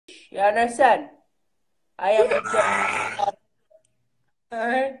You understand? I am the judge.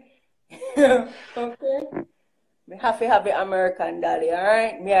 Alright? Okay? Me have to have the American dolly,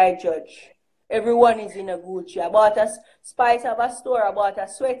 alright? Me I judge. Everyone is in a Gucci. I bought a Spice of a store. I bought a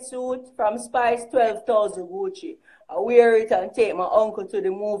sweatsuit from Spice, 12,000 Gucci. I wear it and take my uncle to the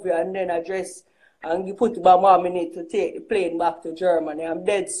movie and then I dress and you put my mom in it to take the plane back to Germany. I'm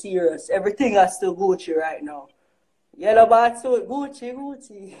dead serious. Everything is still Gucci right now. Yellow suit, Gucci,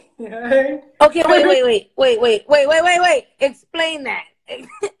 Gucci. Okay, wait. Explain that.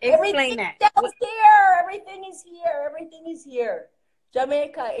 Explain that. Everything is here. Everything is here.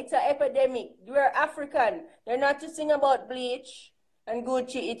 Jamaica, it's an epidemic. We're African. They're not to sing about bleach and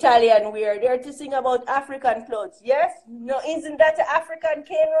Gucci Italian wear. They're to sing about African clothes. Yes? No, isn't that an African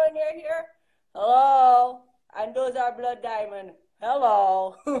cane run near here? Hello? And those are blood diamond.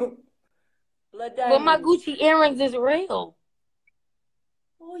 Hello? Blood diamond. But my Gucci earrings is real.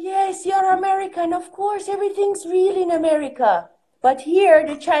 Oh, yes, you're American. Of course, everything's real in America. But here,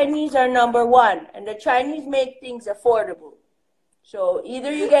 the Chinese are number one. And the Chinese make things affordable. So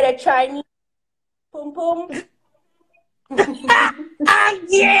either you get a Chinese pum pum.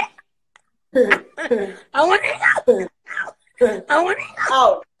 Yeah. I want it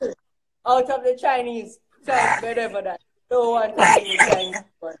out. Out of the Chinese. Sounds better for that. Don't want to see the Chinese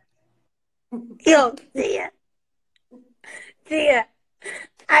one. Yo, Tia.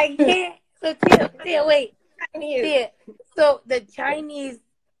 I can't. So Tia, wait. Tia. So the Chinese,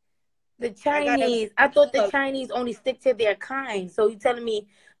 I thought the Chinese only stick to their kind. So you telling me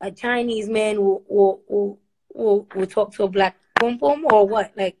a Chinese man will talk to a black boom boom or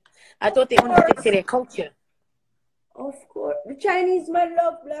what? Like, I thought they only stick to their culture. Of course. The Chinese men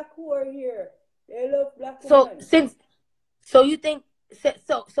love black who are here. They love black women. So you think,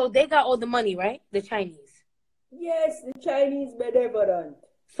 so they got all the money, right? The Chinese. Yes, the Chinese benevolent.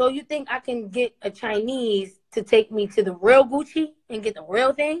 So you think I can get a Chinese to take me to the real Gucci and get the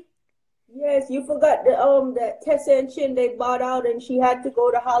real thing? Yes, you forgot that Tessa and Chin, they bought out and she had to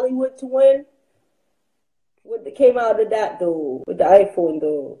go to Hollywood to win. What came out of that though, with the iPhone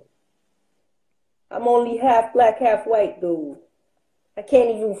though. I'm only half black, half white though. I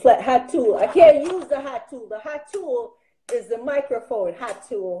can't even flat hat tool. I can't use the hat tool. The hat tool is the microphone hat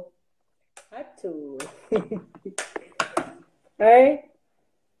tool. Hat tool. Alright?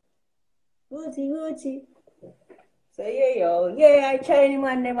 Gucci. So yeah, yo. Yeah, I Chinese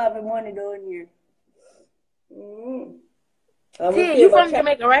man them have the money down here. See, you from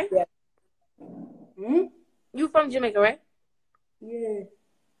Jamaica, right? Yeah. You from Jamaica, right? Yeah.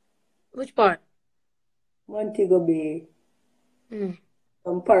 Which part? Montego Bay.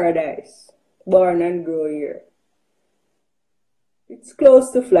 From Paradise. Born and grow here. It's close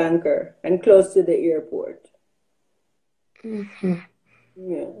to Flanker and close to the airport.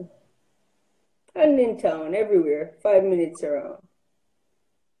 Yeah. And in town, everywhere. 5 minutes around.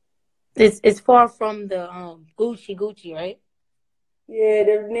 It's far from the Gucci, right? Yeah,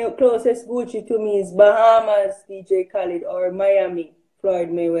 the closest Gucci to me is Bahamas, DJ Khaled, or Miami,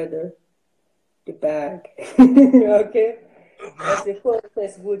 Floyd Mayweather. The bag. Okay? That's the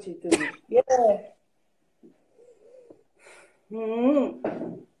closest Gucci to me. Yeah.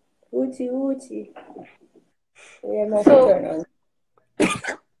 Gucci. Yeah, no turn on.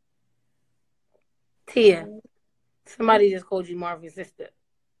 Tia, somebody just called you Marvin's sister.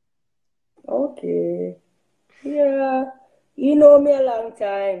 Okay. Yeah. You know me a long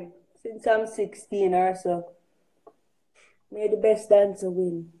time. Since I'm 16 or so. May the best dancer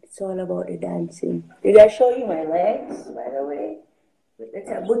win. It's all about the dancing. Did I show you my legs, by the way? With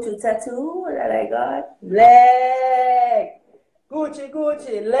the Butu tattoo that I got? Leg! Gucci,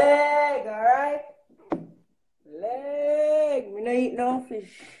 leg, alright? Leg! Me no eat no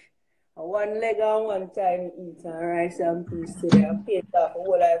fish. One leg on one time eat and rice and peas today. I paint off a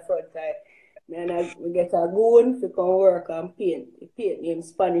whole life front time. Then we get a goon to come work and paint. The paint named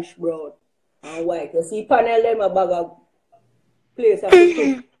Spanish brown and white. You see panel them a bag of place of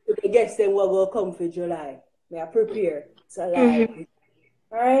the guests them will go come for July. May I prepare. So like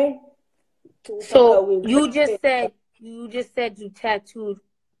alright? So you just said you tattooed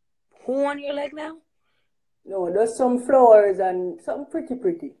who on your leg now? No, there's some flowers and some pretty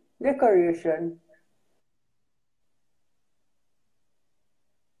decoration.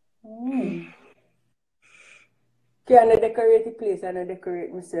 Can't decorate the place and I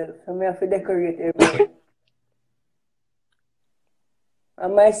decorate myself. I have to decorate everywhere.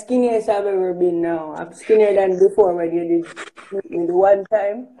 And my skinniest I've ever been now. I'm skinnier than before when you did meet me the one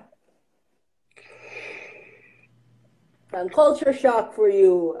time. And culture shock for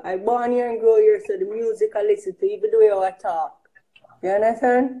you. I born here and grow here, so the music I listen to, even the way I talk. You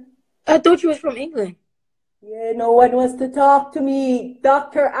understand? I thought you was from England. Yeah, no one wants to talk to me.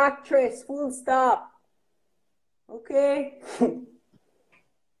 Doctor, actress, full stop. Okay?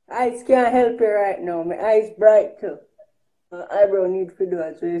 Eyes can't help you right now. My eyes bright too. My eyebrow need to do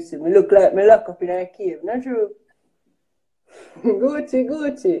it so you see. Me look like me lock up in a cave. Not true? Gucci,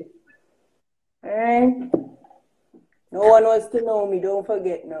 Gucci. Alright? No one wants to know me. Don't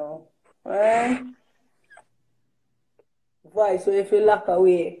forget now. Alright? Voice, so if you lock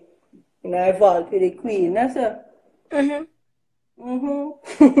away, and I vault with the queen. That's a.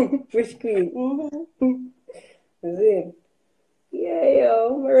 Which queen? Is it? Yeah,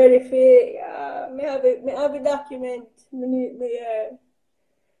 yo, I'm ready for it. Me have a document.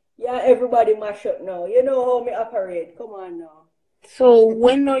 Yeah, everybody mash up now. You know how me operate. Come on now. So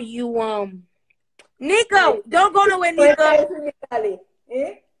when are you Nico? Don't go nowhere, Nico.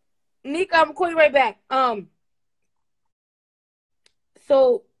 Eh? Nico, I'm calling you right back.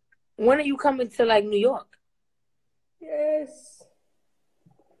 So when are you coming to like New York? Yes.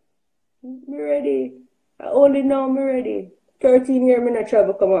 Me ready. I only know me ready. 13 years me not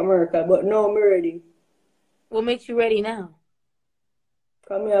travel come America, but now me ready. What makes you ready now?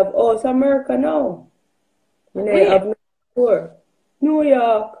 Come me have house America now. Me Where? have no tour. New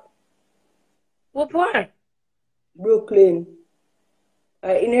York. What part? Brooklyn.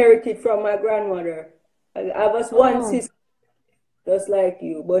 I inherited from my grandmother. I have one sister just like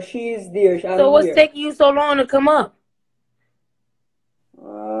you, but she's there. So what's taking you so long to come up?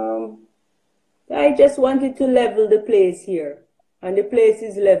 I just wanted to level the place here, and the place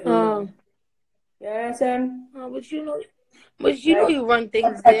is level now. You understand? But you know you run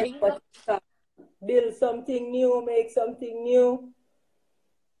things there. You know? Build something new, make something new.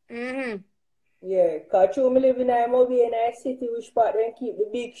 Yeah, because me live in a nice city, which part then keep the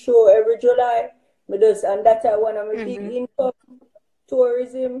big show every July. And that's one of my big income,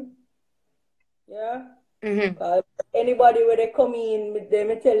 tourism. Yeah. Anybody where they come in, me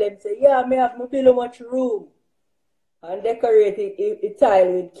tell them, say, yeah, me have build much room. And decorate it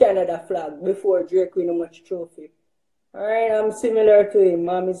tile with Canada flag before Drake win much trophy. Alright, I'm similar to him.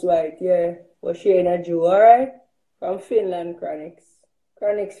 Mom is white, yeah. But she ain't a Jew, alright? From Finland, Chronics.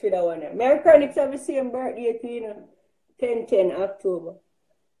 Chronics for that one. Me and Chronics have the same birthday too, you know. 10/10 October.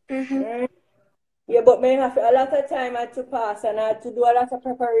 Right? Yeah, but me have a lot of time I had to pass and I had to do a lot of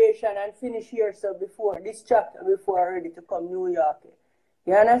preparation and finish here so before this chapter before I'm ready to come New York.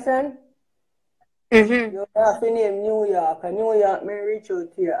 You understand? You have to name New York, and New York may reach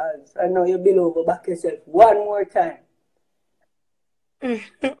out to your hands. I know you bill over back yourself one more time. If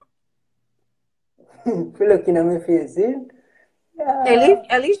you're looking at my face, see? Yeah.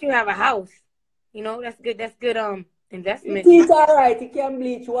 At least you have a house. You know, that's good investment. Your teeth alright, you can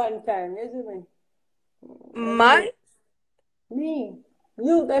bleach one time, you see me? Mine? Me.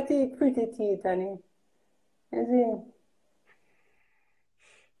 You got pretty teeth, honey. You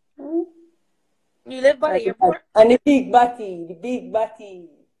see? You live by the airport? And the big body.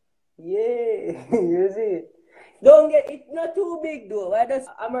 Yeah, you see. Don't get it not too big though. I just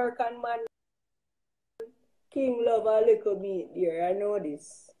American man king love a little meat there. I know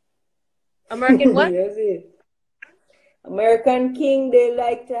this. American what? You see. American king, they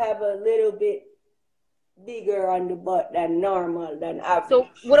like to have a little bit bigger on the butt than normal, than average. So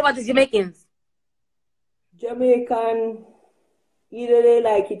what about the Jamaicans? Jamaican, either they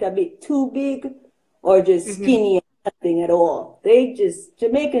like it a bit too big or just skinny and nothing at all.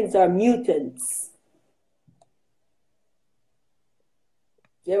 Jamaicans are mutants.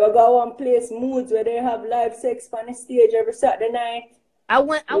 You ever go one place, Moods, where they have live sex on the stage every Saturday night? I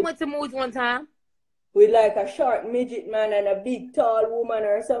went to Moods one time. With like a short midget man and a big tall woman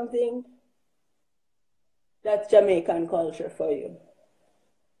or something. That's Jamaican culture for you.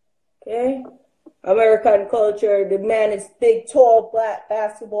 Okay? American culture, the man is big, tall, black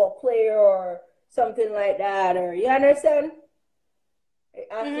basketball player or something like that. Or you understand?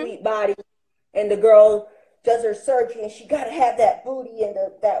 Athlete body. And the girl does her surgery and she got to have that booty and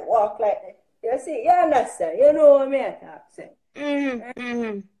that walk like that. You see? You understand? You know what I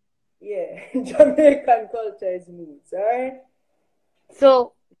mean? Yeah. Jamaican culture is Moods, alright?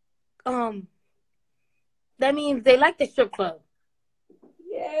 So, that means they like the strip club.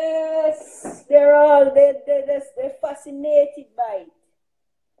 Yes, they're fascinated by it.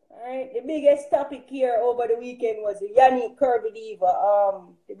 All right. The biggest topic here over the weekend was Yannick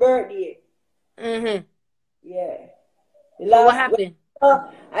Curvediva, the birthday. Yeah. So what happened?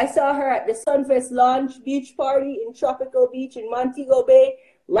 I saw her at the Sunfest Launch beach party in Tropical Beach in Montego Bay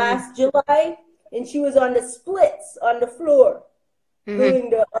last July, and she was on the splits on the floor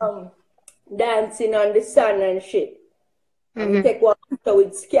doing the dancing on the sun and shit. Take one photo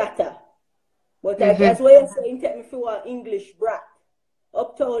with Scatter. But that's why I'm saying, take me for an English brat.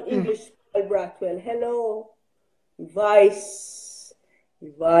 Uptown English brat. Well, hello. Vice.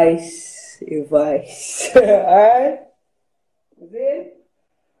 Alright? See?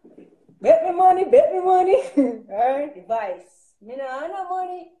 Bet me money. Alright? Device. Me no have no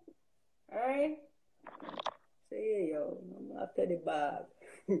money. Alright? So yeah, yo, I'm after the bag.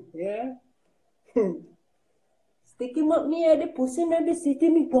 Yeah? Stick him up near the pussy in the city.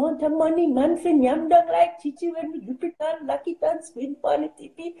 Me want a money man for yam dog like chichi when me grip it and lock it and spin on it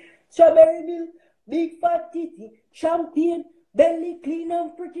tippy. Strawberry milk, big fat titty, champagne, belly clean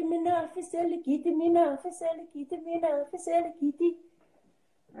and pretty. Me nah fi sell the kitty,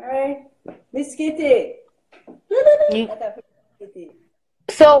 Alright? Miss Kitty. Kitty.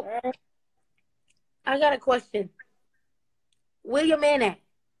 So, I got a question. Where your man at?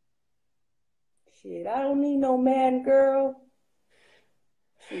 Shit, I don't need no man, girl.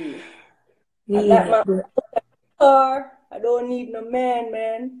 Shit. I Yeah. got my car. I don't need no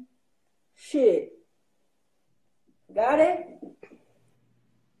man. Shit. Got it?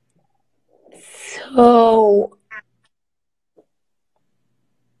 So,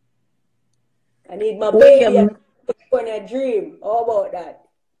 I need my baby and California dream. How about that?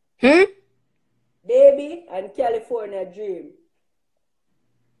 Baby and California dream.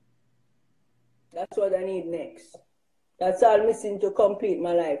 That's what I need next. That's all missing to complete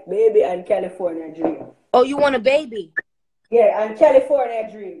my life. Baby and California dream. Oh, you want a baby? Yeah, and California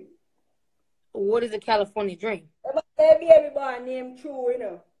dream. What is a California dream? Baby, everybody name True, you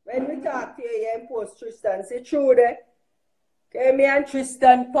know. When we talk to you, you post Tristan, say True there. Okay, me and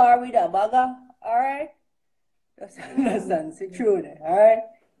Tristan par with a bagger, alright? Just understand, say True there, alright?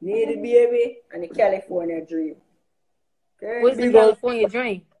 Need a baby and the California dream. Okay? What is the California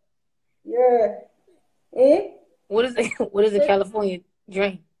dream? Yeah. Eh? What is the California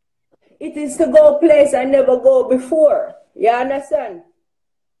dream? It is to go place I never go before. You understand?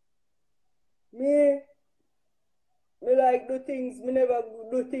 Me like do things, me never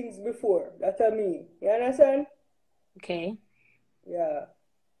do things before. That's what I mean. You understand? Okay. Yeah.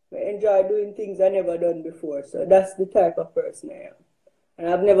 I enjoy doing things I never done before. So that's the type of person I am. And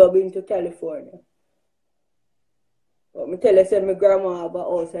I've never been to California. But me tell you, say my grandma have a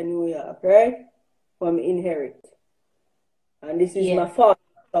house in New York, right? For me inherit. And this is my father's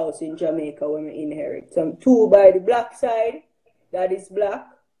house in Jamaica where me inherit. Some 2 by the black side, that is black.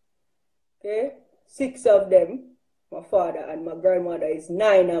 Okay? 6 of them. My father and my grandmother is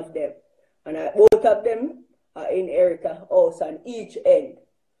 9 of them. And both of them are inherit a house on each end.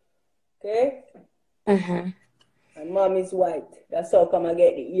 Okay? And mom is white. That's how come I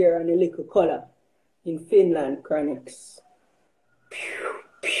get the ear and the little color in Finland, Chronics.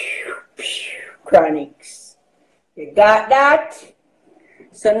 Chronics. You got that?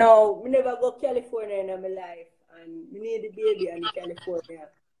 So now, we never go California in my life. And we need the baby in California.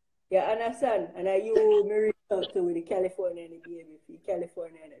 You understand? And you me reach out to with the California and the baby.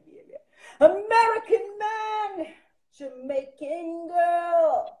 California and the baby. American man! Jamaican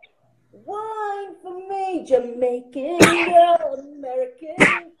girl! Wine for me, Jamaican girl,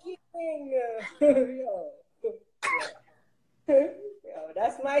 American king. Yo,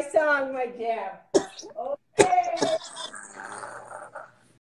 that's my song, my jam. Okay.